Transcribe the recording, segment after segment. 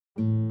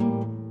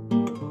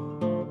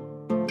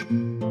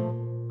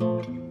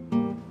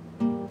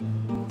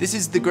This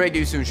is the Grey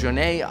Goose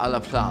Journée à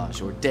la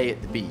Plage, or Day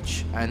at the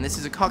Beach. And this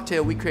is a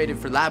cocktail we created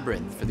for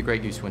Labrinth for the Grey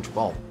Goose Winter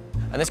Ball.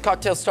 And this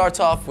cocktail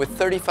starts off with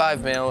 35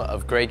 ml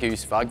of Grey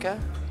Goose vodka,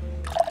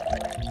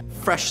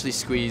 freshly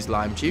squeezed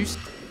lime juice,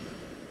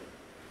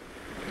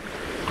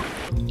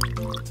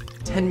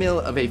 10 ml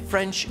of a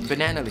French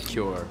banana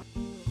liqueur.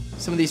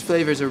 Some of these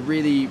flavors are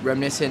really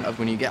reminiscent of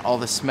when you get all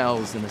the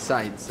smells and the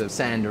sights of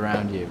sand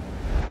around you.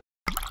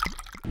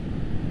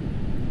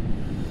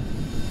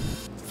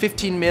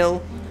 15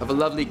 ml of a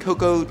lovely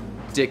Coco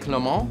de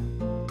Clément,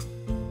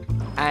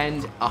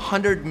 and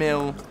 100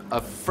 ml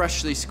of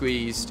freshly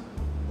squeezed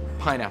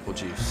pineapple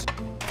juice.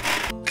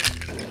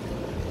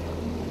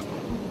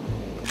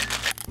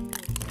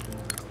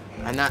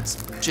 And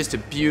that's just a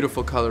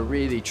beautiful color,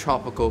 really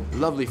tropical,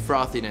 lovely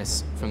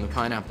frothiness from the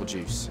pineapple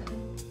juice.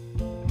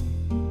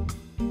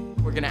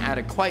 We're gonna add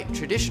a quite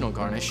traditional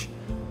garnish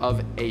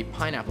of a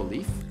pineapple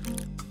leaf.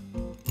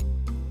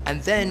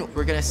 And then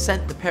we're gonna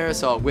scent the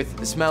parasol with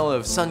the smell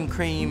of sun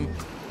cream,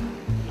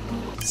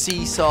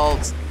 sea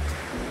salt,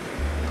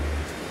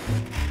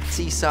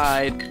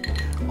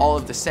 seaside, all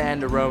of the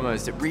sand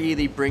aromas that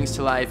really brings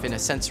to life in a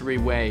sensory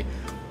way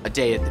a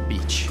day at the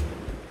beach.